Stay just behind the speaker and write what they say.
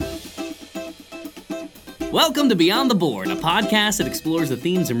Welcome to Beyond the Board, a podcast that explores the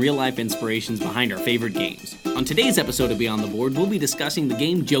themes and real-life inspirations behind our favorite games. On today's episode of Beyond the Board, we'll be discussing the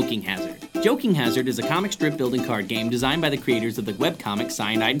game Joking Hazard. Joking Hazard is a comic strip building card game designed by the creators of the webcomic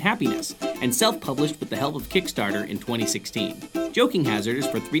Cyanide and Happiness, and self-published with the help of Kickstarter in 2016. Joking Hazard is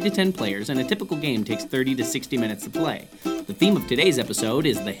for 3 to 10 players, and a typical game takes 30 to 60 minutes to play. The theme of today's episode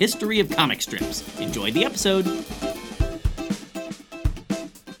is the history of comic strips. Enjoy the episode!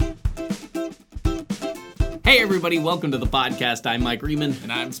 Hey everybody, welcome to the podcast. I'm Mike Riemann.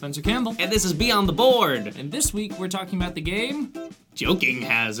 And I'm Spencer Campbell. And this is Beyond the Board. And this week we're talking about the game Joking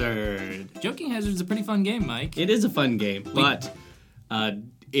Hazard. Joking Hazard is a pretty fun game, Mike. It is a fun game, but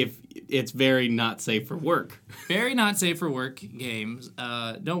if it's very not safe for work. Very not safe for work games.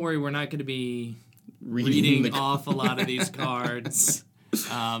 Don't worry, we're not going to be reading off a lot of these cards.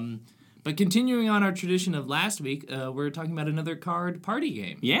 But continuing on our tradition of last week, we're talking about another card party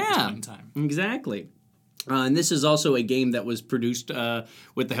game. Yeah, exactly. And this is also a game that was produced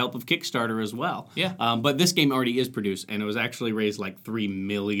with the help of Kickstarter as well. Yeah. But this game already is produced, and it was actually raised like $3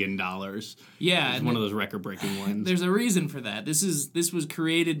 million. Yeah. It's one of those record-breaking ones. There's a reason for that. This was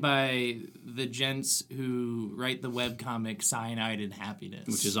created by the gents who write the webcomic Cyanide and Happiness.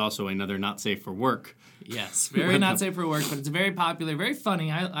 Which is also another not safe for work. Yes, very not safe for work, but it's very popular, very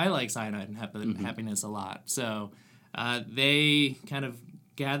funny. I like Cyanide and Happiness a lot. So they kind of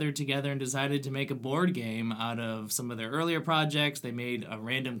gathered together and decided to make a board game out of some of their earlier projects. They made a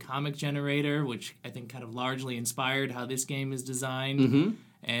random comic generator, which I think kind of largely inspired how this game is designed. Mm-hmm.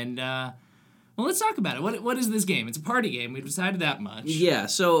 And, well, let's talk about it. What is this game? It's a party game. We've decided that much. Yeah,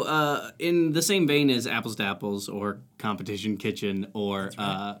 so in the same vein as Apples to Apples or Competition Kitchen or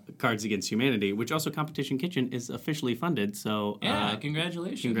Cards Against Humanity, which also Competition Kitchen is officially funded, so... Yeah,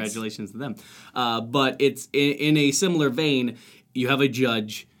 congratulations. Congratulations to them. But it's in a similar vein. You have a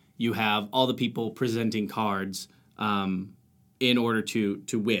judge, you have all the people presenting cards in order to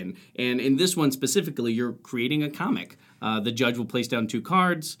win. And in this one specifically, you're creating a comic. The judge will place down 2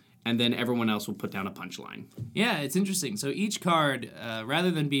 cards, and then everyone else will put down a punchline. Yeah, it's interesting. So each card,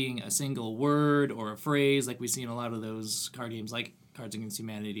 rather than being a single word or a phrase like we see in a lot of those card games like Cards Against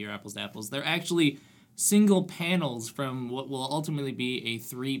Humanity or Apples to Apples, they're actually single panels from what will ultimately be a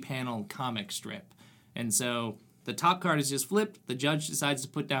 3-panel comic strip. And so the top card is just flipped. The judge decides to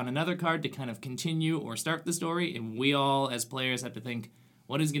put down another card to kind of continue or start the story, and we all, as players, have to think,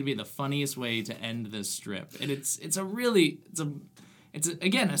 what is going to be the funniest way to end this strip? And it's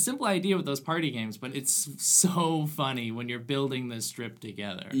again a simple idea with those party games, but it's so funny when you're building this strip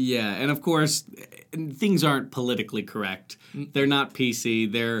together. Yeah, and of course, things aren't politically correct. They're not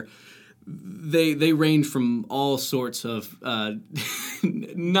PC. They range from all sorts of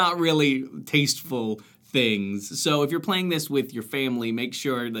not really tasteful things. So if you're playing this with your family, make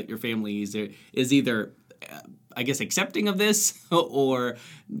sure that your family is either, I guess, accepting of this or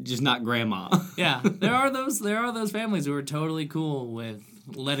just not grandma. Yeah, there are those families who are totally cool with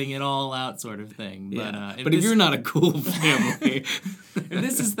letting it all out, sort of thing. But if you're not a cool family, if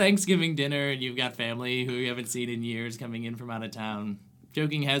this is Thanksgiving dinner and you've got family who you haven't seen in years coming in from out of town,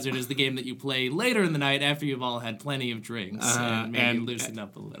 Joking Hazard is the game that you play later in the night after you've all had plenty of drinks and maybe loosened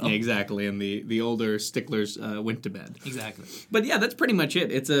up a little. Exactly, and the older sticklers went to bed. Exactly. But yeah, that's pretty much it.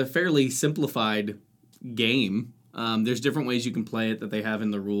 It's a fairly simplified game. There's different ways you can play it that they have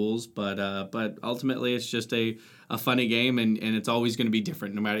in the rules, but ultimately it's just a funny game, and it's always going to be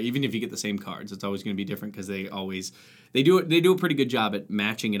different. No matter, even if you get the same cards, it's always going to be different because they do a pretty good job at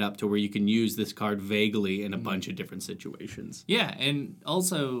matching it up to where you can use this card vaguely in a bunch of different situations. Yeah, and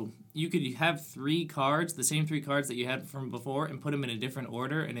also you could have 3 cards, the same 3 cards that you had from before, and put them in a different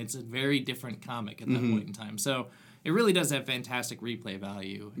order, and it's a very different comic at that point in time. So it really does have fantastic replay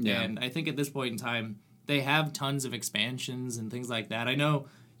value. Yeah. And I think at this point in time, they have tons of expansions and things like that. I know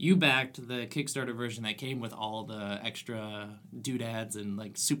you backed the Kickstarter version that came with all the extra doodads and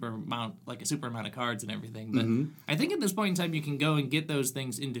a super amount of cards and everything. But I think at this point in time, you can go and get those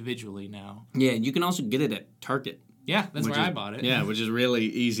things individually now. Yeah, you can also get it at Target. Yeah, that's where I bought it. Yeah, which is really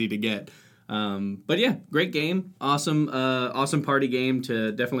easy to get. But yeah, great game. Awesome party game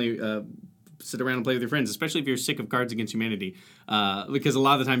to definitely sit around and play with your friends, especially if you're sick of Cards Against Humanity. Because a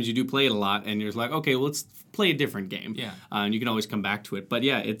lot of the times you do play it a lot, and you're like, okay, well, let's play a different game. Yeah. And you can always come back to it. But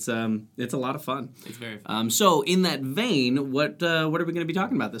yeah, it's a lot of fun. It's very fun. So in that vein, what are we going to be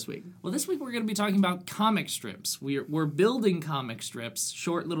talking about this week? Well, this week we're going to be talking about comic strips. We're building comic strips,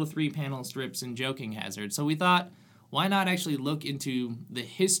 short little 3-panel strips in Joking Hazard. So we thought, why not actually look into the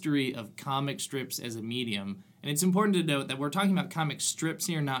history of comic strips as a medium? And it's important to note that we're talking about comic strips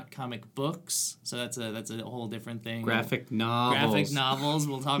here, not comic books. So that's a whole different thing. Graphic novels. Graphic novels.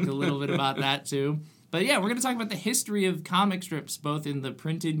 We'll talk a little bit about that too. But yeah, we're going to talk about the history of comic strips, both in the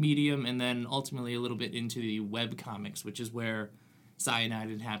printed medium and then ultimately a little bit into the web comics, which is where Cyanide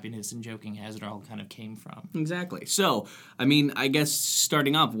and Happiness and Joking Hazard all kind of came from. Exactly. So, I mean, I guess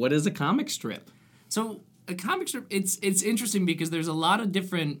starting off, what is a comic strip? So a comic strip, it's interesting because there's a lot of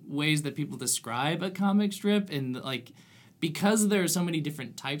different ways that people describe a comic strip, and like because there are so many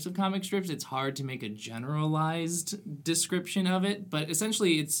different types of comic strips, it's hard to make a generalized description of it. But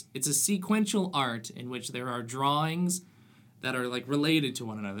essentially, it's a sequential art in which there are drawings that are like related to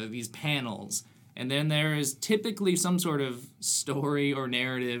one another, these panels. And then there is typically some sort of story or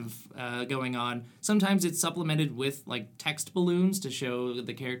narrative going on. Sometimes it's supplemented with like text balloons to show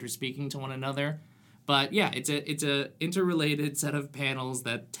the characters speaking to one another. But yeah, it's a interrelated set of panels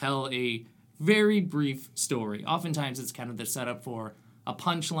that tell a very brief story. Oftentimes it's kind of the setup for a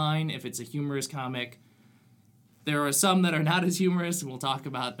punchline if it's a humorous comic. There are some that are not as humorous, and we'll talk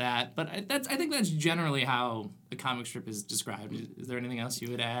about that. But I think that's generally how a comic strip is described. Is there anything else you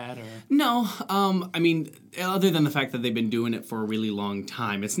would add? Or No, I mean, other than the fact that they've been doing it for a really long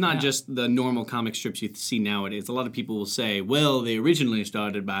time, it's not just the normal comic strips you see nowadays. A lot of people will say, well, they originally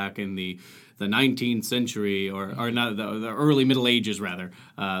started back in the 19th century, or not the early Middle Ages, rather.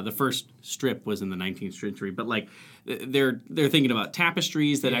 The first strip was in the 19th century, but like they're thinking about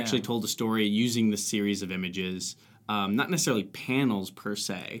tapestries that actually told a story using this series of images. Not necessarily panels per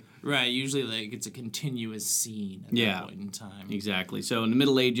se. Right, usually like it's a continuous scene at that point in time. Exactly. So in the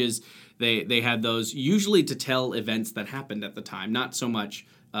Middle Ages, they had those usually to tell events that happened at the time, not so much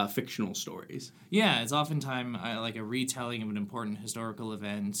fictional stories. Yeah, it's oftentimes like a retelling of an important historical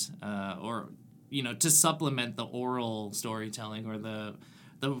event, or to supplement the oral storytelling or the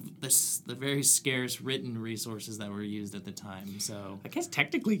very scarce written resources that were used at the time. So I guess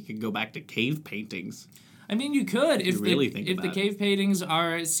technically you could go back to cave paintings. I mean, you could if the cave paintings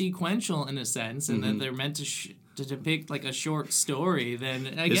are sequential in a sense, and that they're meant to depict like a short story. Then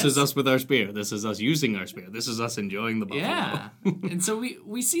this is us with our spear. This is us using our spear. This is us enjoying the buffalo. Yeah, and so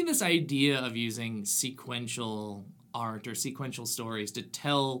we see this idea of using sequential art or sequential stories to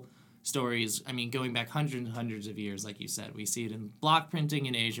tell stories. I mean, going back hundreds and hundreds of years, like you said, we see it in block printing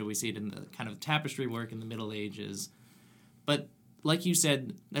in Asia. We see it in the kind of tapestry work in the Middle Ages, but like you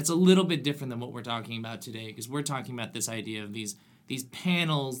said, that's a little bit different than what we're talking about today, because we're talking about this idea of these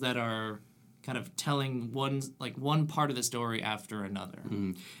panels that are kind of telling one part of the story after another.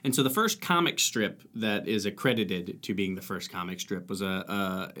 Mm-hmm. And so the first comic strip that is accredited to being the first comic strip was it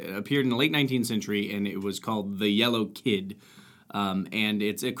appeared in the late 19th century, and it was called The Yellow Kid. And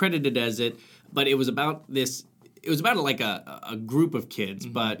it's accredited as it, but it was about this. It was about like a group of kids,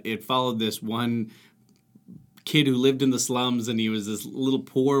 but it followed this one kid who lived in the slums, and he was this little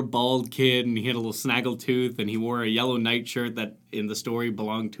poor bald kid, and he had a little snaggletooth, and he wore a yellow nightshirt that in the story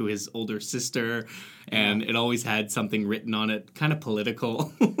belonged to his older sister, and it always had something written on it, kind of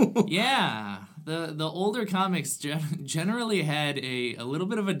political. Yeah. The older comics generally had a little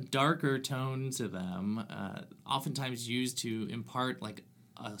bit of a darker tone to them, oftentimes used to impart like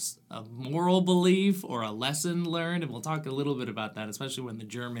a mural belief or a lesson learned, and we'll talk a little bit about that, especially when the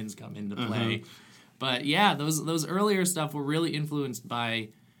Germans come into play. But yeah, those earlier stuff were really influenced by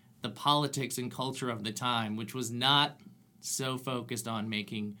the politics and culture of the time, which was not so focused on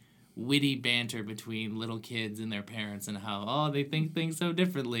making witty banter between little kids and their parents and how, they think things so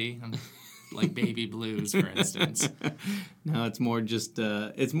differently. Like Baby Blues, for instance. No, it's more just,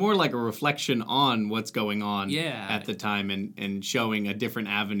 it's more like a reflection on what's going on at the time and showing a different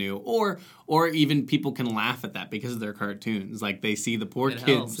avenue. Or even people can laugh at that because of their cartoons. Like they see the poor kids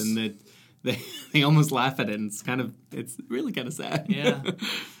helps. And they almost laugh at it, and it's really kind of sad. Yeah.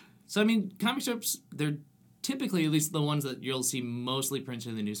 So, I mean, comic strips, they're typically, at least the ones that you'll see mostly printed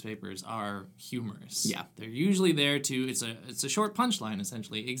in the newspapers, are humorous. Yeah. They're usually there to, it's a short punchline,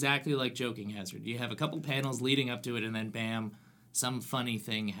 essentially, exactly like Joking Hazard. You have a couple panels leading up to it, and then bam, some funny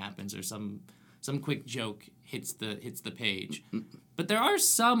thing happens, or some quick joke hits the page. But there are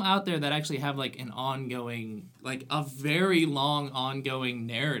some out there that actually have like an ongoing, like a very long ongoing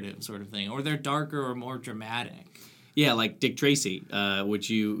narrative sort of thing, or they're darker or more dramatic. Yeah, like Dick Tracy, which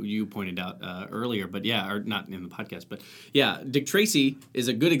you pointed out earlier, but or not in the podcast, but yeah, Dick Tracy is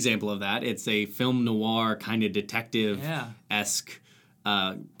a good example of that. It's a film noir kind of detective-esque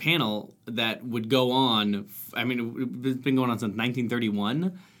panel that would go on. I mean, it's been going on since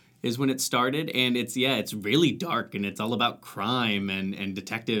 1931. Is when it started, and it's really dark, and it's all about crime and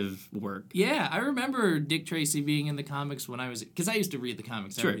detective work. Yeah, I remember Dick Tracy being in the comics when because I used to read the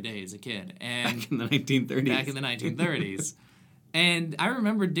comics every day as a kid. And back in the 1930s. And I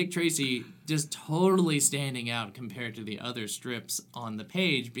remember Dick Tracy just totally standing out compared to the other strips on the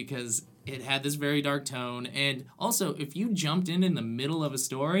page, because it had this very dark tone, and also if you jumped in the middle of a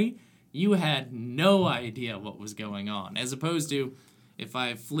story, you had no idea what was going on, as opposed to if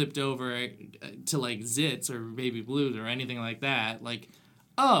I flipped over to like Zits or Baby Blues or anything like that, like,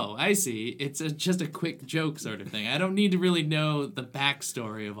 oh, I see, it's just a quick joke sort of thing. I don't need to really know the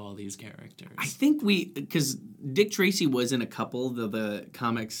backstory of all these characters. I think because Dick Tracy was in a couple of the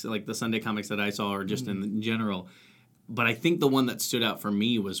comics, like the Sunday comics that I saw, or just in general. But I think the one that stood out for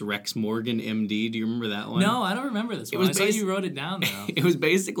me was Rex Morgan, M.D. Do you remember that one? No, I don't remember this one. I saw you wrote it down, though. It was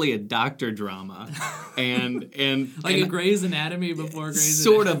basically a doctor drama. and like a Grey's Anatomy before Grey's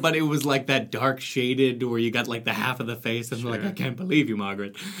Anatomy. Sort of, but it was like that dark shaded where you got like the half of the face and sure. like, I can't believe you,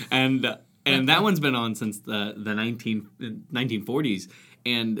 Margaret. And that one's been on since the 1940s.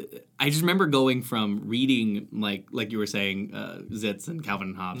 And I just remember going from reading, like you were saying, Zits and Calvin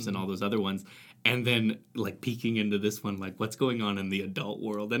and Hobbes and all those other ones, and then like peeking into this one, like what's going on in the adult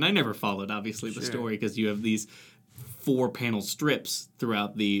world. And I never followed, obviously, the story because you have these 4-panel strips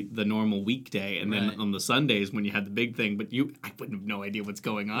throughout the normal weekday, and then on the Sundays when you had the big thing. But I wouldn't have no idea what's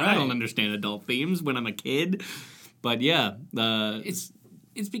going on. Right. I don't understand adult themes when I'm a kid. But yeah,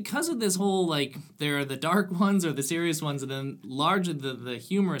 It's because of this whole, like, there are the dark ones or the serious ones, and then largely the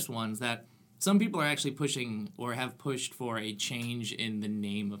humorous ones that some people are actually pushing or have pushed for a change in the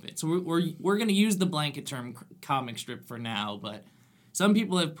name of it. So we're going to use the blanket term comic strip for now, but some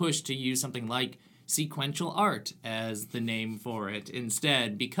people have pushed to use something like sequential art as the name for it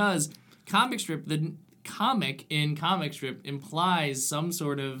instead, because comic strip, the comic in comic strip implies some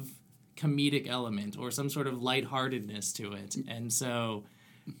sort of comedic element or some sort of lightheartedness to it. And so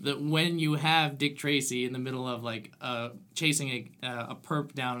that when you have Dick Tracy in the middle of like chasing a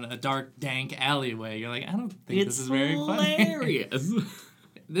perp down a dark, dank alleyway, you're like, I don't think this is very funny. Hilarious.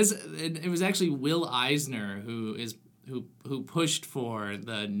 It was actually Will Eisner who pushed for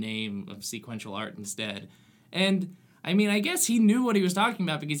the name of sequential art instead, and I mean, I guess he knew what he was talking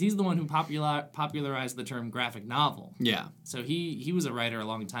about because he's the one who popularized the term graphic novel. Yeah. So he was a writer a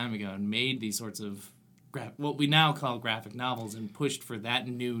long time ago and made these sorts of what we now call graphic novels and pushed for that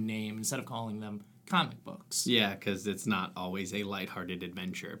new name instead of calling them comic books. Yeah, because it's not always a lighthearted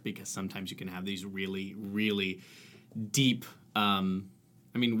adventure, because sometimes you can have these really, really deep,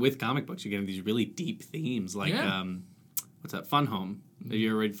 with comic books, you get these really deep themes, like, what's that, Fun Home? Have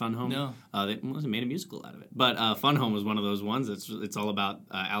you ever read Fun Home? No. They made a musical out of it. But Fun Home was one of those ones it's all about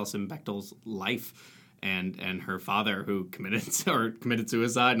Alison Bechdel's life and her father who committed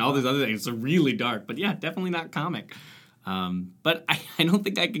suicide and all these other things. It's really dark, but yeah, definitely not comic. But I don't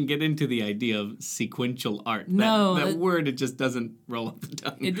think I can get into the idea of sequential art. No. That word, it just doesn't roll off the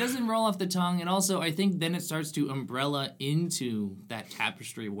tongue. It doesn't roll off the tongue, and also I think then it starts to umbrella into that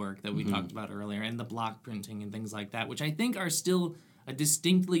tapestry work that we talked about earlier and the block printing and things like that, which I think are still a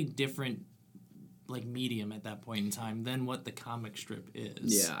distinctly different like medium at that point in time than what the comic strip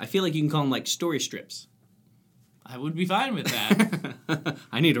is. Yeah, I feel like you can call them like story strips. I would be fine with that.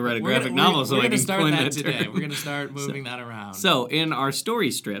 I need to write a graphic novel so I can coin that today. We're going to start moving that around. So in our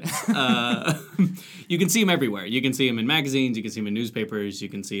story strips, you can see them everywhere. You can see them in magazines. You can see them in newspapers. You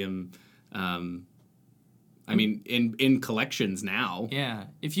can see them, in collections now. Yeah.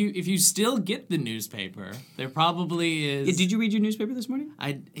 If you still get the newspaper, there probably is. Yeah, did you read your newspaper this morning?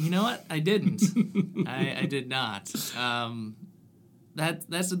 You know what? I didn't. I did not. That's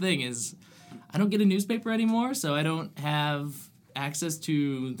the thing is, I don't get a newspaper anymore, so I don't have access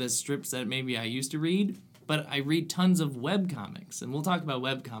to the strips that maybe I used to read, but I read tons of webcomics, and we'll talk about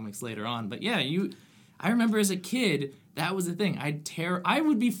webcomics later on. But yeah, I remember as a kid, that was the thing. I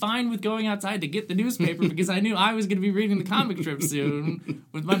would be fine with going outside to get the newspaper because I knew I was going to be reading the comic strip soon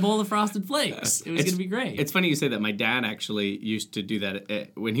with my bowl of Frosted Flakes. It was going to be great. It's funny you say that. My dad actually used to do that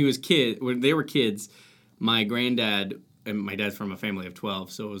when they were kids. My granddad. And my dad's from a family of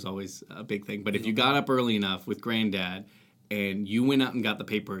 12, so it was always a big thing. But if you got up early enough with Granddad and you went out and got the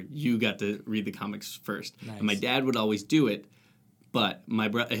paper, you got to read the comics first. Nice. And my dad would always do it, but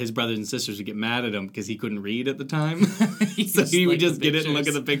his brothers and sisters would get mad at him because he couldn't read at the time. So he would just get it and look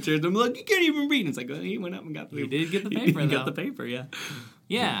at the pictures. And I'm like, you can't even read. And it's like, well, he went up and got the paper. He did get the paper, though. He got the paper, yeah.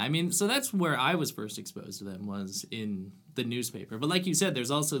 Yeah, so that's where I was first exposed to them, was in the newspaper. But like you said,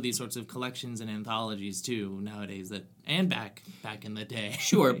 there's also these sorts of collections and anthologies too nowadays and back in the day.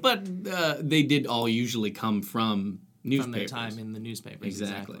 Sure, but they did all usually come from newspapers. From their time in the newspapers,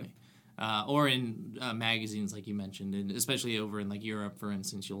 exactly. Or in magazines, like you mentioned, and especially over in like Europe, for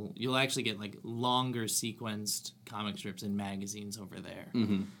instance, you'll actually get like longer sequenced comic strips in magazines over there.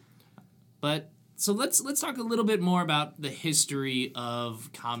 Mm-hmm. But so let's talk a little bit more about the history of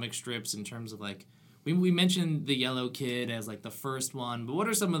comic strips in terms of like we mentioned the Yellow Kid as like the first one, but what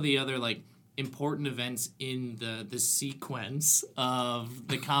are some of the other like important events in the sequence of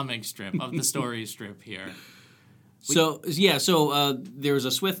the comic strip, of the story strip here? So there was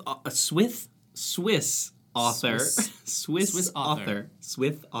a Swiss author Swiss author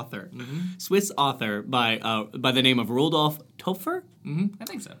by the name of Rudolf Topfer. I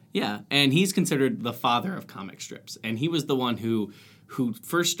think so. Yeah, and he's considered the father of comic strips, and he was the one who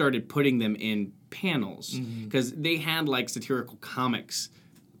first started putting them in panels because they had like satirical comics,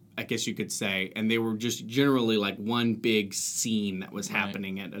 I guess you could say, and they were just generally like one big scene that was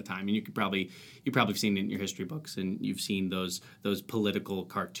happening at a time. And you've probably seen it in your history books, and you've seen those political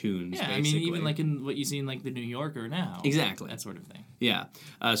cartoons. Yeah, basically. I mean, even like in what you see in like the New Yorker now. Exactly. That sort of thing. Yeah.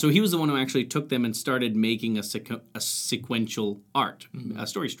 So he was the one who actually took them and started making a sequential art, a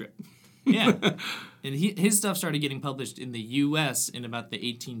story strip. Yeah. And his stuff started getting published in the U.S. in about the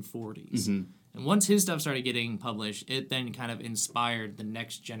 1840s. And once his stuff started getting published, it then kind of inspired the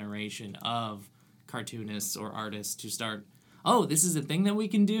next generation of cartoonists or artists to start, oh, this is a thing that we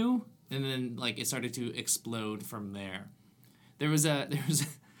can do? And then like it started to explode from there.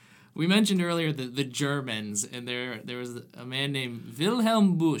 We mentioned earlier the Germans, and there was a man named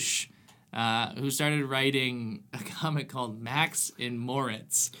Wilhelm Busch who started writing a comic called Max and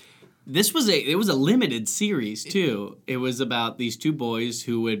Moritz. It was a limited series too. It was about these two boys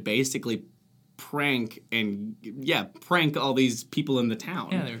who would basically prank all these people in the town.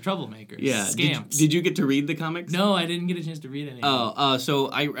 Yeah, they were troublemakers. Yeah, scamps. Did you get to read the comics? No, I didn't get a chance to read any. So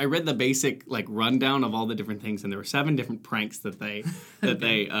I read the basic like rundown of all the different things, and there were 7 different pranks that they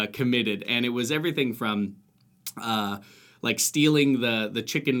they committed, and it was everything from like stealing the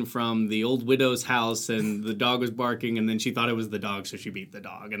chicken from the old widow's house, and the dog was barking, and then she thought it was the dog, so she beat the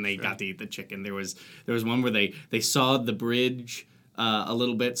dog, and they got to eat the chicken. There was one where they sawed the bridge a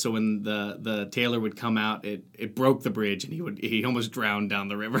little bit, so when the tailor would come out, it broke the bridge, and he almost drowned down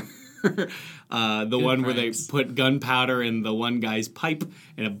the river. One where they put gunpowder in the one guy's pipe,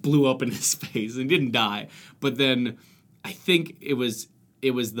 and it blew up in his face, and he didn't die. But then I think it was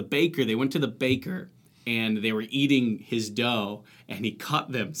the baker. They went to the baker, and they were eating his dough, and he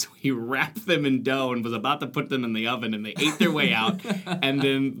caught them, so he wrapped them in dough and was about to put them in the oven, and they ate their way out. And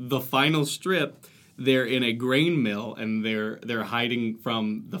then the final strip, they're in a grain mill, and they're hiding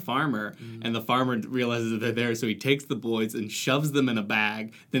from the farmer, and the farmer realizes that they're there, so he takes the boys and shoves them in a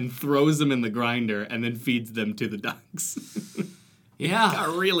bag, then throws them in the grinder, and then feeds them to the ducks. Yeah. It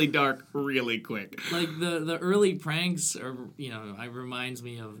got really dark really quick. Like the early pranks are, it reminds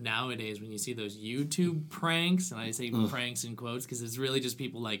me of nowadays when you see those YouTube pranks, and I say pranks in quotes because it's really just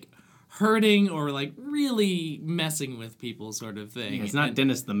people like hurting or like really messing with people sort of thing. Yeah, it's not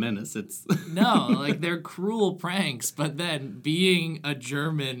Dennis the Menace. It's no, like they're cruel pranks, but then being a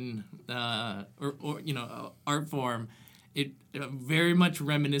German art form, it very much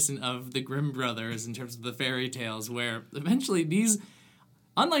reminiscent of the Grimm brothers in terms of the fairy tales, where eventually these,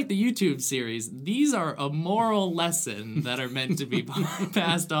 unlike the YouTube series, these are a moral lesson that are meant to be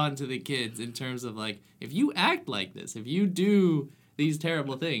passed on to the kids in terms of like, if you act like this, if you do these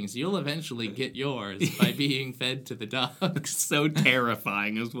terrible things, you'll eventually get yours by being fed to the dogs. So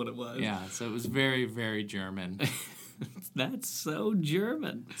terrifying is what it was. Yeah, so it was very, very German. That's so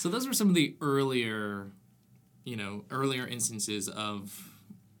German. So those were some of the earlier instances of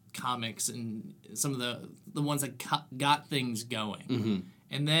comics and some of the ones that got things going. Mm-hmm.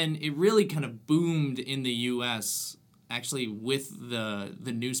 And then it really kind of boomed in the U.S., actually, with the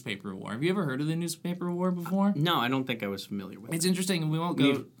newspaper war. Have you ever heard of the newspaper war before? No, I don't think I was familiar with it. It's interesting, and we won't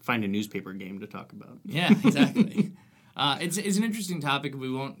need to find a newspaper game to talk about. Yeah, exactly. It's an interesting topic,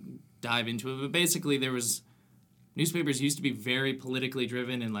 we won't dive into it, but basically newspapers used to be very politically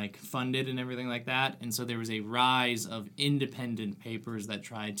driven and like funded and everything like that, and so there was a rise of independent papers that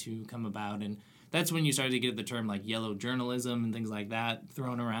tried to come about, and that's when you started to get the term like yellow journalism and things like that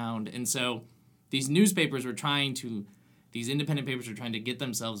thrown around. And so these independent papers were trying to get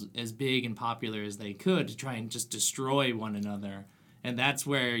themselves as big and popular as they could to try and just destroy one another. And that's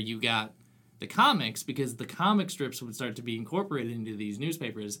where you got the comics, because the comic strips would start to be incorporated into these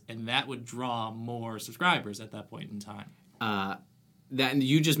newspapers, and that would draw more subscribers at that point in time. That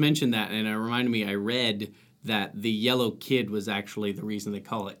you just mentioned that, and it reminded me, I read that the Yellow Kid was actually the reason they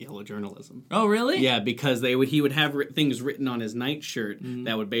call it yellow journalism. Oh, really? Yeah, because he would have things written on his nightshirt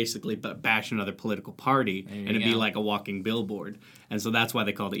that would basically bash another political party, and it'd be like a walking billboard. And so that's why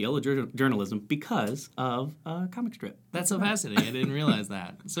they called it yellow journalism, because of a comic strip. That's so fascinating. I didn't realize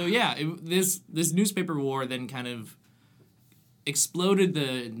that. So yeah, this newspaper war then kind of exploded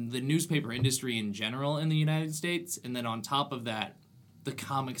the newspaper industry in general in the United States, and then on top of that, the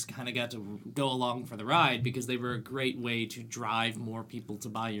comics kind of got to go along for the ride because they were a great way to drive more people to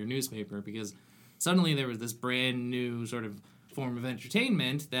buy your newspaper, because suddenly there was this brand new sort of form of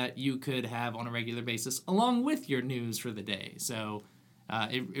entertainment that you could have on a regular basis along with your news for the day. So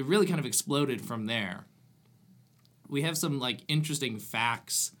it really kind of exploded from there. We have some like interesting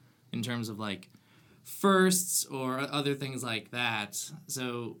facts in terms of like firsts or other things like that.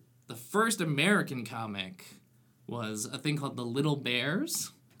 So the first American comic was a thing called The Little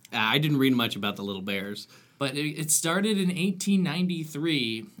Bears. I didn't read much about the Little Bears. But it started in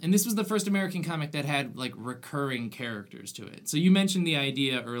 1893, and this was the first American comic that had, like, recurring characters to it. So you mentioned the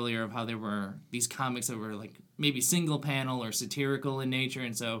idea earlier of how there were these comics that were, like, maybe single panel or satirical in nature,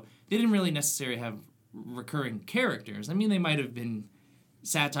 and so they didn't really necessarily have recurring characters. I mean, they might have been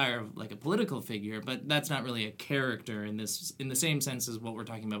satire of, like, a political figure, but that's not really a character in the same sense as what we're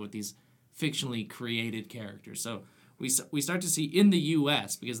talking about with these fictionally created characters. So we start to see in the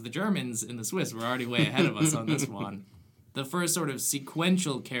U.S., because the Germans and the Swiss were already way ahead of us on this one, the first sort of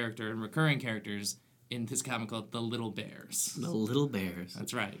sequential character and recurring characters in this comic called The Little Bears. The Little Bears.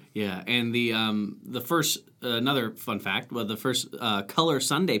 That's right. Yeah, and the first, another fun fact, well, the first color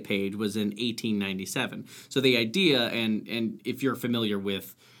Sunday page was in 1897. So the idea, and if you're familiar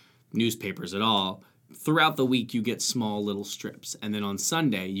with newspapers at all, throughout the week you get small little strips, and then on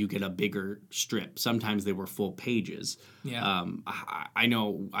Sunday you get a bigger strip. Sometimes they were full pages. Yeah. I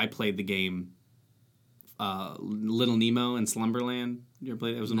know I played the game Little Nemo and Slumberland. You ever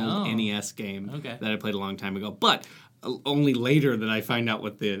played it? It was an old NES game that I played a long time ago. But only later did I find out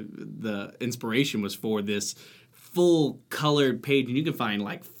what the inspiration was for this full colored page, and you can find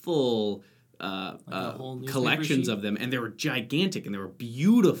like full collections of them, and they were gigantic and they were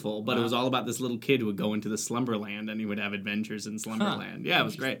beautiful, but it was all about this little kid who would go into the Slumberland and he would have adventures in Slumberland. Yeah, it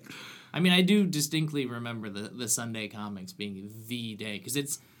was great. I mean, I do distinctly remember the Sunday comics being the day, because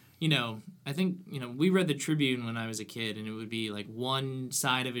it's, I think, we read the Tribune when I was a kid, and it would be like one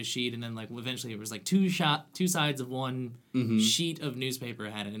side of a sheet, and then like eventually it was like two sides of one sheet of newspaper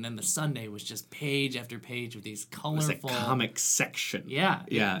had it, and then the Sunday was just page after page of these colorful... It was a comic section. Yeah.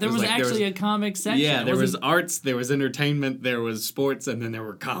 Yeah. There was actually a comic section. Yeah, there was arts, there was entertainment, there was sports, and then there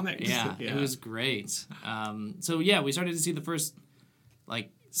were comics. Yeah, it was great. So yeah, we started to see the first like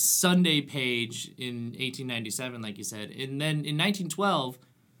Sunday page in 1897, like you said, and then in 1912...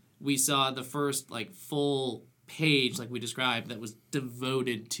 we saw the first, like, full page, like we described, that was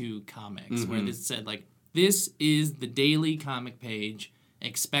devoted to comics, where this said, like, this is the daily comic page,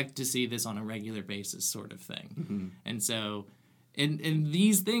 expect to see this on a regular basis sort of thing. And so, and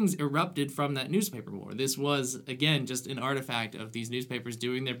these things erupted from that newspaper war. This was, again, just an artifact of these newspapers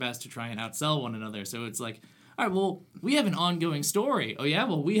doing their best to try and outsell one another. So it's like, all right, well, we have an ongoing story. Oh, yeah,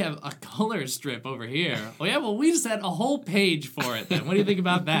 well, we have a color strip over here. Oh, yeah, well, we just had a whole page for it then. What do you think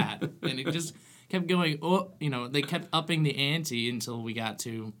about that? And it just kept going, they kept upping the ante until we got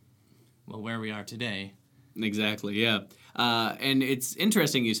to, well, where we are today. Exactly, yeah. And it's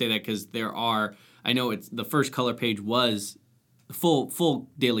interesting you say that, because I know it's the first color page was, full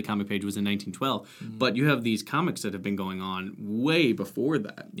daily comic page was in 1912, but you have these comics that have been going on way before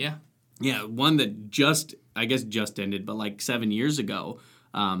that. Yeah. Yeah, one that just ended, but like 7 years ago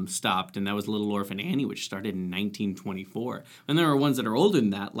stopped, and that was Little Orphan Annie, which started in 1924. And there are ones that are older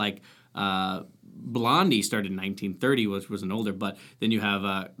than that, like Blondie started in 1930, which was an older, but then you have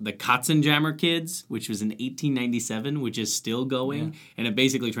the Katzenjammer Kids, which was in 1897, which is still going, and it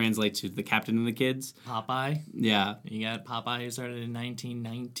basically translates to The Captain and the Kids. Popeye. Yeah. You got Popeye, who started in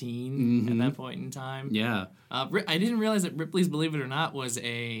 1919 at that point in time. Yeah. I didn't realize that Ripley's Believe It or Not was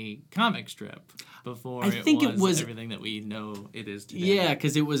a comic strip before it was everything that we know it is today. Yeah,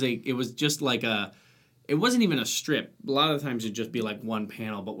 because it was just like it wasn't even a strip. A lot of the times it'd just be like one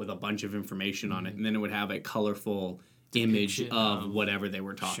panel, but with a bunch of information on it, and then it would have a colorful image of whatever they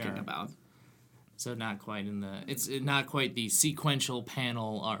were talking about. So not quite it's not quite the sequential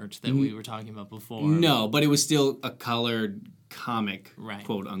panel art that we were talking about before. No, but it was still a colored comic,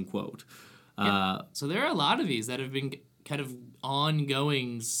 quote unquote. So there are a lot of these that have been kind of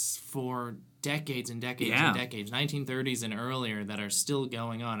ongoing for decades and decades and decades, 1930s and earlier, that are still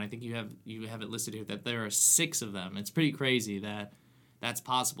going on. I think you have it listed here that there are 6 of them. It's pretty crazy that that's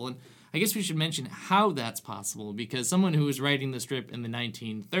possible. And I guess we should mention how that's possible, because someone who was writing the strip in the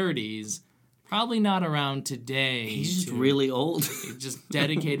 1930s, probably not around today. He's just really old. Just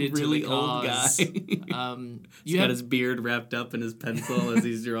dedicated really to the cause. Old guy. He's got his beard wrapped up in his pencil as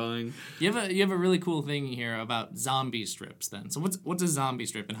he's drawing. You have a really cool thing here about zombie strips then. So what's a zombie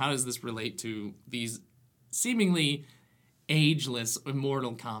strip, and how does this relate to these seemingly ageless,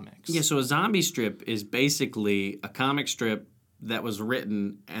 immortal comics? Yeah, so a zombie strip is basically a comic strip that was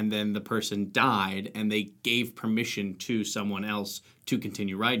written, and then the person died, and they gave permission to someone else to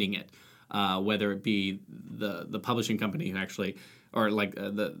continue writing it, whether it be the publishing company who actually, or like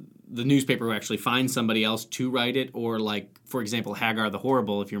the newspaper who actually finds somebody else to write it, or like, for example, Hagar the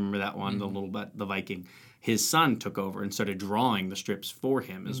Horrible, if you remember that one, the Viking. His son took over and started drawing the strips for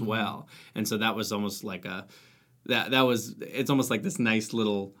him as well, and so that was almost like it's almost like this nice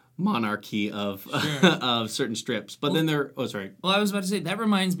little monarchy of of certain strips. But then sorry. Well, I was about to say, that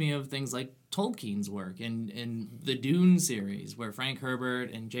reminds me of things like Tolkien's work and the Dune series, where Frank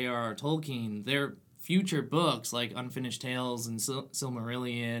Herbert and J.R.R. Tolkien, their future books like Unfinished Tales and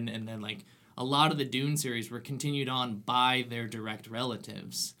Silmarillion, and then like a lot of the Dune series were continued on by their direct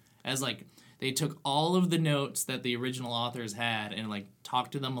relatives, as like they took all of the notes that the original authors had and like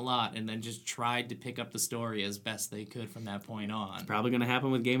talked to them a lot, and then just tried to pick up the story as best they could from that point on. Probably going to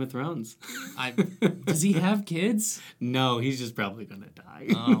happen with Game of Thrones. Does he have kids? No, he's just probably going to die.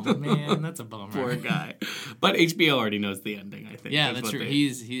 Oh man, that's a bummer. Poor guy. But HBO already knows the ending, I think. Yeah, that's true.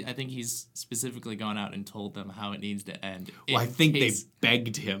 I think he's specifically gone out and told them how it needs to end. Well, I think they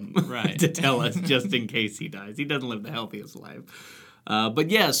begged him to tell us just in case he dies. He doesn't live the healthiest life. But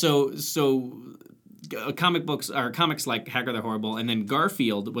yeah, so comic books or comics like Hagar the Horrible, and then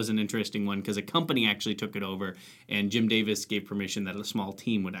Garfield was an interesting one because a company actually took it over, and Jim Davis gave permission that a small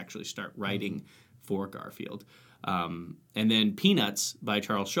team would actually start writing for Garfield. And then Peanuts by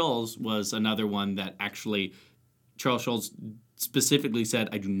Charles Schulz was another one that actually Charles Schulz specifically said,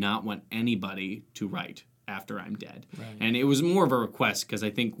 I do not want anybody to write after I'm dead. Right. And it was more of a request because I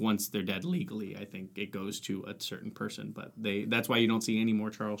think once they're dead legally, I think it goes to a certain person. But that's why you don't see any more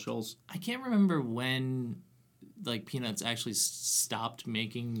Charles Schulz. I can't remember when like Peanuts actually stopped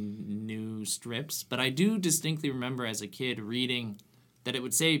making new strips, but I do distinctly remember as a kid reading that it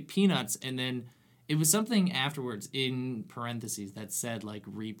would say Peanuts, and then it was something afterwards in parentheses that said like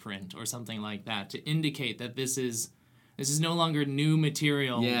reprint or something like that to indicate that this is no longer new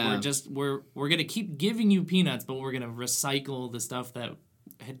material. Yeah. We're gonna keep giving you Peanuts, but we're gonna recycle the stuff that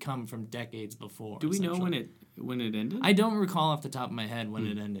had come from decades before. Do we know when it ended? I don't recall off the top of my head when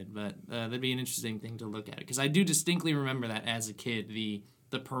it ended, but that'd be an interesting thing to look at, because I do distinctly remember that as a kid, the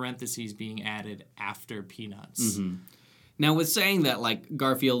parentheses being added after Peanuts. Mm-hmm. Now, with saying that like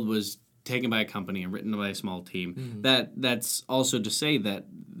Garfield was taken by a company and written by a small team, that's also to say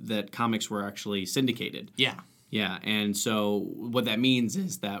that comics were actually syndicated. Yeah. Yeah, and so what that means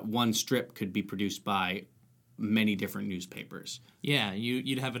is that one strip could be produced by many different newspapers. Yeah,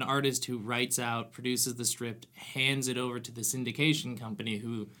 you'd have an artist who writes out, produces the strip, hands it over to the syndication company,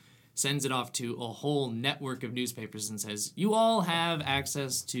 who sends it off to a whole network of newspapers and says, you all have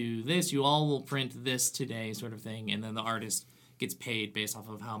access to this, you all will print this today, sort of thing, and then the artist gets paid based off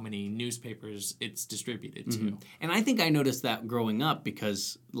of how many newspapers it's distributed to. And I think I noticed that growing up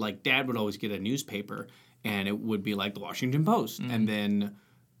because, like, Dad would always get a newspaper, and it would be like the Washington Post. And then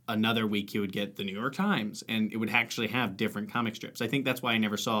another week he would get the New York Times, and it would actually have different comic strips. I think that's why I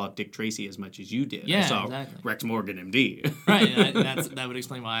never saw Dick Tracy as much as you did. Yeah, I saw exactly. Rex Morgan, MD. Right, that would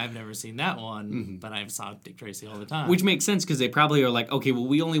explain why I've never seen that one, but I saw Dick Tracy all the time. Which makes sense because they probably are like, okay, well,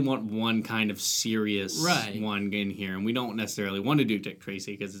 we only want one kind of serious one in here, and we don't necessarily want to do Dick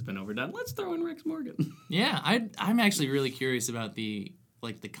Tracy because it's been overdone. Let's throw in Rex Morgan. Yeah, I'm actually really curious about the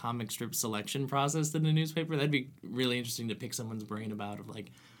comic strip selection process in the newspaper. That'd be really interesting to pick someone's brain about, of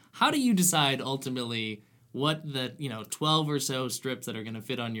like, how do you decide ultimately what the 12 or so strips that are going to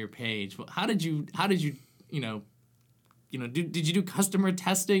fit on your page? How did you did you do customer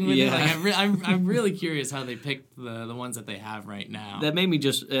testing with it? Like, I'm really curious how they picked the ones that they have right now. That made me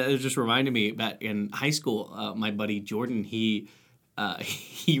just reminded me that in high school, my buddy Jordan, he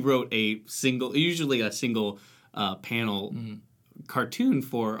wrote usually a single panel cartoon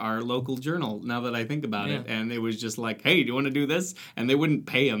for our local journal, now that I think about it, and it was just like, hey, do you want to do this? And they wouldn't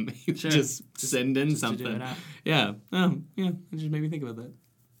pay him. He would just send in something. Yeah. It just made me think about that.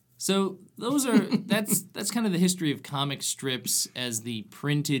 So that's kind of the history of comic strips as the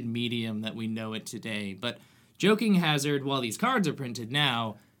printed medium that we know it today. But Joking Hazard, while these cards are printed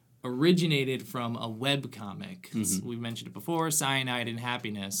now, originated from a web comic. We've mentioned it before, Cyanide and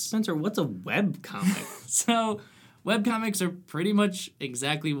Happiness. Spencer, what's a web comic? So webcomics are pretty much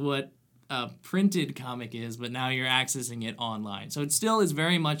exactly what a printed comic is, but now you're accessing it online. So it still is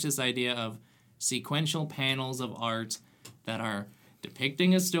very much this idea of sequential panels of art that are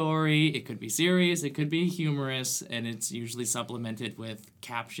depicting a story. It could be serious, it could be humorous, and it's usually supplemented with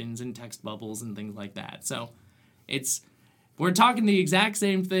captions and text bubbles and things like that. So it's we're talking the exact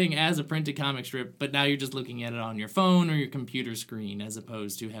same thing as a printed comic strip, but now you're just looking at it on your phone or your computer screen as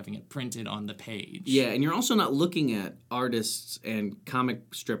opposed to having it printed on the page. Yeah, and you're also not looking at artists and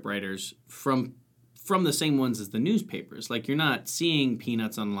comic strip writers from the same ones as the newspapers. Like, you're not seeing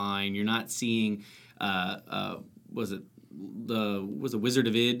Peanuts online. You're not seeing, was it Wizard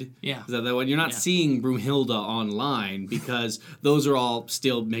of Id? Yeah. Is that one? You're not seeing Broomhilda online because those are all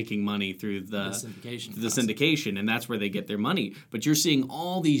still making money through the syndication, and that's where they get their money. But you're seeing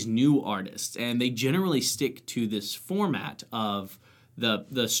all these new artists, and they generally stick to this format of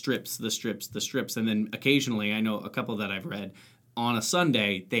the strips, and then occasionally, I know a couple that I've read, on a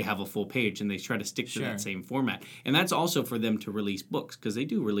Sunday, they have a full page, and they try to stick to that same format. And that's also for them to release books, because they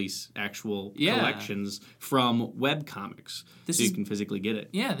do release actual collections from webcomics, so you can physically get it.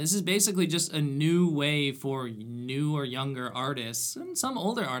 Yeah, this is basically just a new way for new or younger artists, and some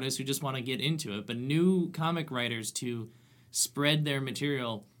older artists who just want to get into it, but new comic writers to spread their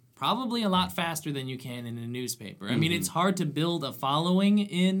material probably a lot faster than you can in a newspaper. I mean, it's hard to build a following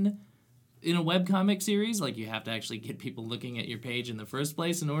in a webcomic series. Like, you have to actually get people looking at your page in the first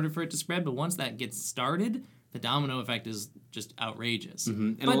place in order for it to spread. But once that gets started, the domino effect is just outrageous.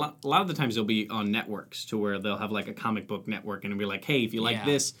 And a lot of the times they'll be on networks to where they'll have like a comic book network and it'll be like, hey, if you like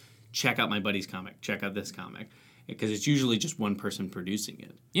this, check out my buddy's comic. Check out this comic. Because it's usually just one person producing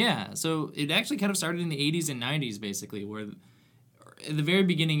it. Yeah, so it actually kind of started in the 80s and 90s, basically, where at the very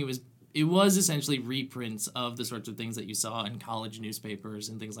beginning it was essentially reprints of the sorts of things that you saw in college newspapers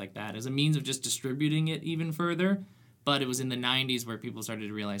and things like that as a means of just distributing it even further. But it was in the 90s where people started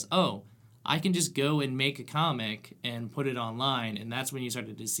to realize, oh, I can just go and make a comic and put it online. And that's when you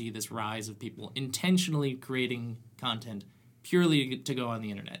started to see this rise of people intentionally creating content purely to go on the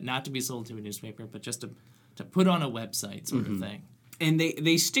internet, not to be sold to a newspaper, but just to put on a website sort of thing. And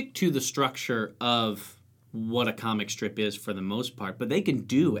they stick to the structure of what a comic strip is for the most part, but they can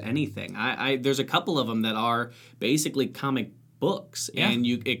do anything. There's a couple of them that are basically comic books, and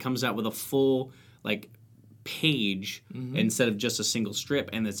it comes out with a full like page instead of just a single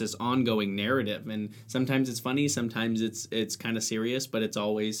strip, and it's this ongoing narrative. And sometimes it's funny, sometimes it's kind of serious, but it's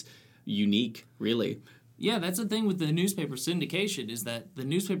always unique, really. Yeah, that's the thing with the newspaper syndication, is that the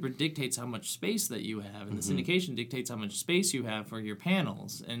newspaper dictates how much space that you have, and the syndication dictates how much space you have for your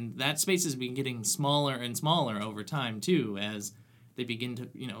panels. And that space has been getting smaller and smaller over time, too, as they begin to,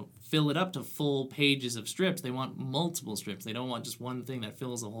 fill it up to full pages of strips. They want multiple strips. They don't want just one thing that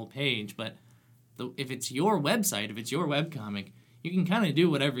fills a whole page. But if it's your website, if it's your webcomic, you can kind of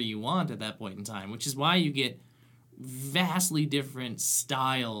do whatever you want at that point in time, which is why you get vastly different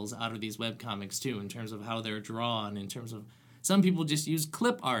styles out of these webcomics too, in terms of how they're drawn, in terms of some people just use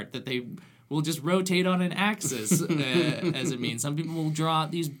clip art that they will just rotate on an axis as it means. Some people will draw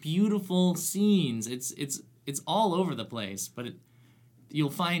these beautiful scenes. It's all over the place, but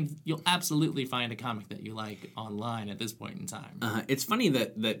you'll absolutely find a comic that you like online at this point in time. It's funny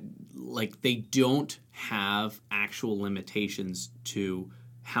that like they don't have actual limitations to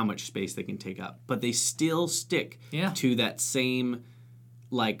how much space they can take up, but they still stick to that same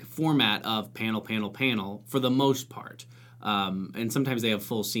like format of panel for the most part. And sometimes they have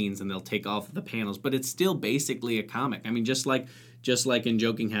full scenes and they'll take off the panels, but it's still basically a comic. I mean, just like in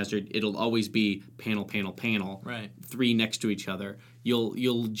Joking Hazard, it'll always be panel, right, three next to each other.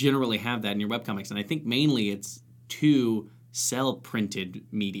 You'll generally have that in your webcomics, and I think mainly it's to sell printed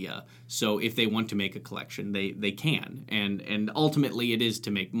media. So if they want to make a collection, they can. And ultimately it is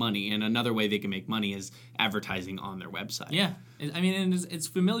to make money. And another way they can make money is advertising on their website. Yeah. I mean, and it's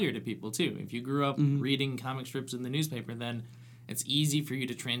familiar to people too. If you grew up reading comic strips in the newspaper, then it's easy for you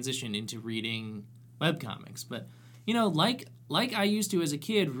to transition into reading webcomics. But, like I used to as a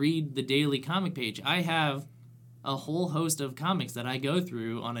kid read the daily comic page, I have a whole host of comics that I go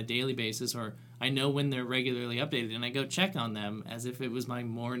through on a daily basis, or I know when they're regularly updated, and I go check on them as if it was my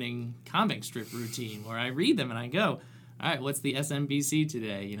morning comic strip routine, where I read them and I go, all right, what's the SMBC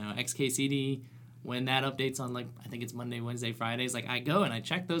today? XKCD, when that updates on, I think it's Monday, Wednesday, Fridays, I go and I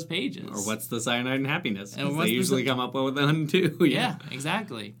check those pages. Or what's the Cyanide and Happiness? They usually come up with one too. Yeah,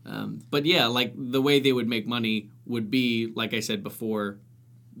 exactly. But yeah, the way they would make money would be, like I said before,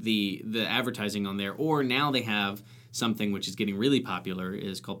 the advertising on there, or now they have something which is getting really popular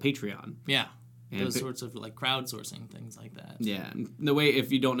is called Patreon. Yeah. And those sorts of crowdsourcing things like that. Yeah. The way,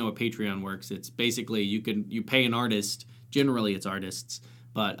 if you don't know what Patreon works, it's basically you pay an artist, generally it's artists,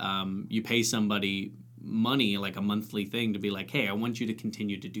 but you pay somebody money, like a monthly thing, to be like, hey, I want you to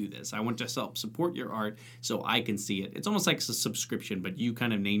continue to do this. I want to help support your art so I can see it. It's almost like a subscription, but you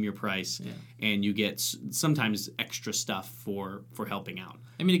kind of name your price, and you get sometimes extra stuff for helping out.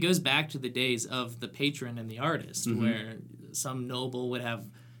 I mean, it goes back to the days of the patron and the artist, where some noble would have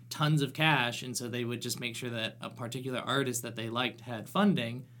tons of cash, and so they would just make sure that a particular artist that they liked had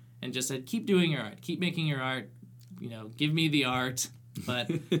funding, and just said, keep doing your art, keep making your art, give me the art, but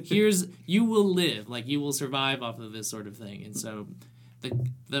you will live, like you will survive off of this sort of thing. And so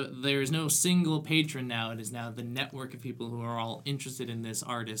there is no single patron now. It is now the network of people who are all interested in this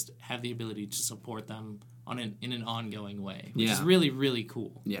artist have the ability to support them in an ongoing way, which is really, really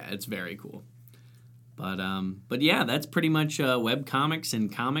cool. Yeah, it's very cool. But yeah, that's pretty much web comics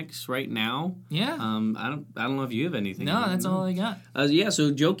and comics right now. Yeah. I don't know if you have anything. No, that's all I got.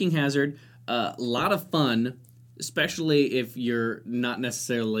 So Joking Hazard, a lot of fun, especially if you're not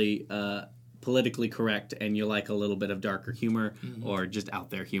necessarily politically correct and you like a little bit of darker humor or just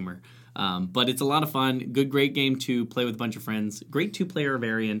out there humor. But it's a lot of fun. Great game to play with a bunch of friends. Great 2-player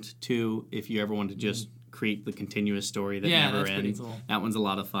variant too, if you ever want to just create the continuous story that never ends. Pretty cool. That one's a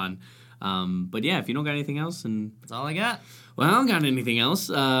lot of fun. But yeah, if you don't got anything else, and that's all I got. Well, I don't got anything else.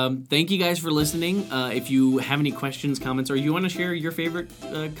 Thank you guys for listening. If you have any questions, comments, or you want to share your favorite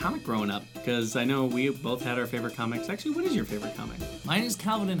comic growing up, because I know we both had our favorite comics. Actually, what is your favorite comic? Mine is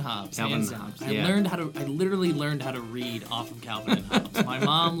Calvin and Hobbes. Calvin and Hobbes. I literally learned how to read off of Calvin and Hobbes. My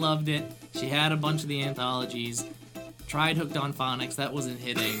mom loved it. She had a bunch of the anthologies. Tried Hooked on Phonics, that wasn't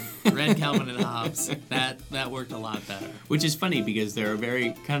hitting. Read Calvin and Hobbes, that worked a lot better. Which is funny because they're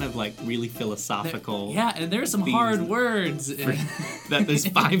very kind of like really philosophical. And there's some hard words that this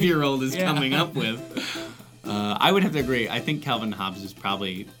 5-year-old is coming up with. I would have to agree. I think Calvin and Hobbes is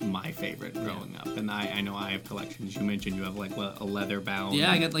probably my favorite growing up, and I know I have collections. You mentioned you have like a leather bound.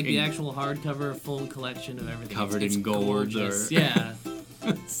 Yeah, I got like the actual hardcover full collection of everything. Covered in gold or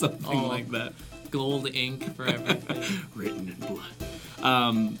something like that. Gold ink for everything. Written in blood.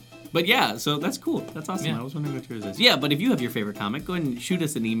 But yeah, so that's cool. That's awesome. Yeah. I was wondering what yours is. Yeah, but if you have your favorite comic, go ahead and shoot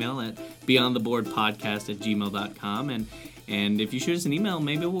us an email at beyondtheboardpodcast@gmail.com. And if you shoot us an email,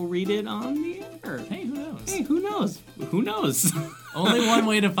 maybe we'll read it on the air. Hey, who knows? Who knows? Only one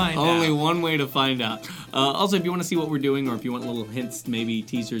way to find out. Only one way to find out. Also, if you want to see what we're doing, or if you want little hints, maybe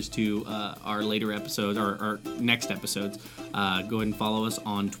teasers to our later episodes or our next episodes, go ahead and follow us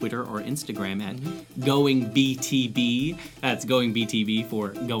on Twitter or Instagram at GoingBTB. That's GoingBTB for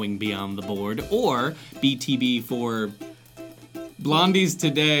Going Beyond the Board, or BTB for Blondies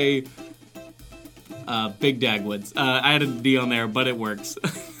Today. Big Dagwoods. I had a D on there, but it works.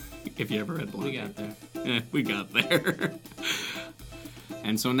 If you ever read Blondie. We got there. We got there.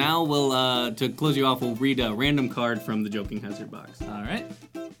 And so now we'll, to close you off, we'll read a random card from the Joking Hazard box. All right.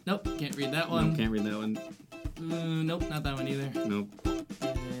 Nope, can't read that one. Nope, can't read that one. Nope, not that one either. Nope.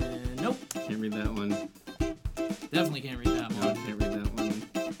 Nope. Can't read that one. Definitely can't read that one. Nope, can't read that